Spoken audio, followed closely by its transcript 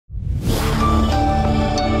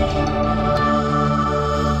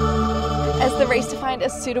race to find a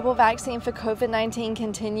suitable vaccine for COVID-19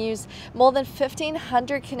 continues. More than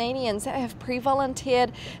 1,500 Canadians have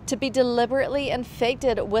pre-volunteered to be deliberately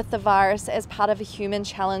infected with the virus as part of a human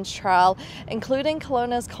challenge trial, including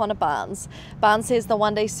Kelowna's Conor Barnes. Barnes says the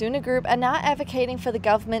One Day Sooner group are now advocating for the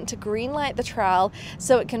government to greenlight the trial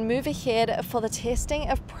so it can move ahead for the testing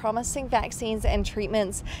of promising vaccines and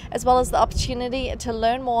treatments, as well as the opportunity to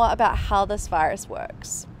learn more about how this virus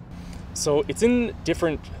works. So it's in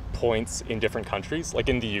different points in different countries. Like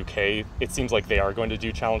in the UK, it seems like they are going to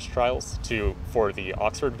do challenge trials for the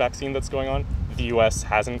Oxford vaccine that's going on. The US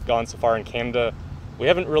hasn't gone so far. In Canada, we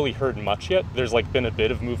haven't really heard much yet. There's been a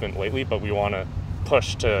bit of movement lately, but we want to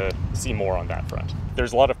push to see more on that front.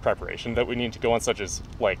 There's a lot of preparation that we need to go on, such as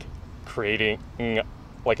creating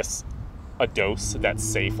a dose that's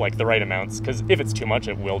safe, the right amounts, because if it's too much,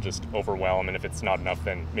 it will just overwhelm, and if it's not enough,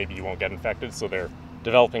 then maybe you won't get infected. So they're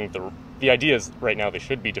developing the ideas right now. They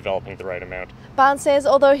should be developing the right amount. Barnes says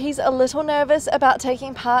although he's a little nervous about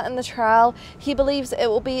taking part in the trial, he believes it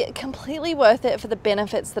will be completely worth it for the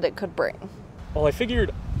benefits that it could bring. Well, I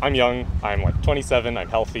figured I'm young, I'm 27, I'm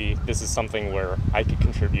healthy. This is something where I could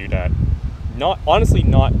contribute at not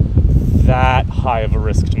that high of a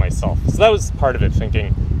risk to myself. So that was part of it,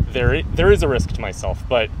 thinking there is a risk to myself,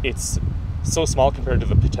 but it's so small compared to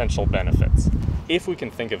the potential benefits. If we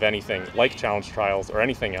can think of anything like challenge trials or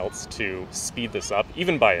anything else to speed this up,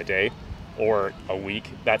 even by a day or a week,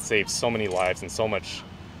 that saves so many lives and so much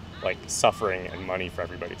suffering and money for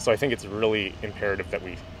everybody. So I think it's really imperative that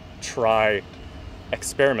we try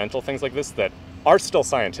experimental things like this that are still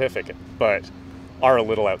scientific, but are a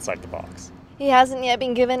little outside the box. He hasn't yet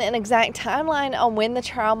been given an exact timeline on when the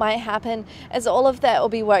trial might happen, as all of that will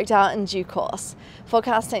be worked out in due course. For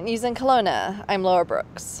Casting News in Kelowna, I'm Laura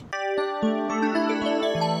Brooks.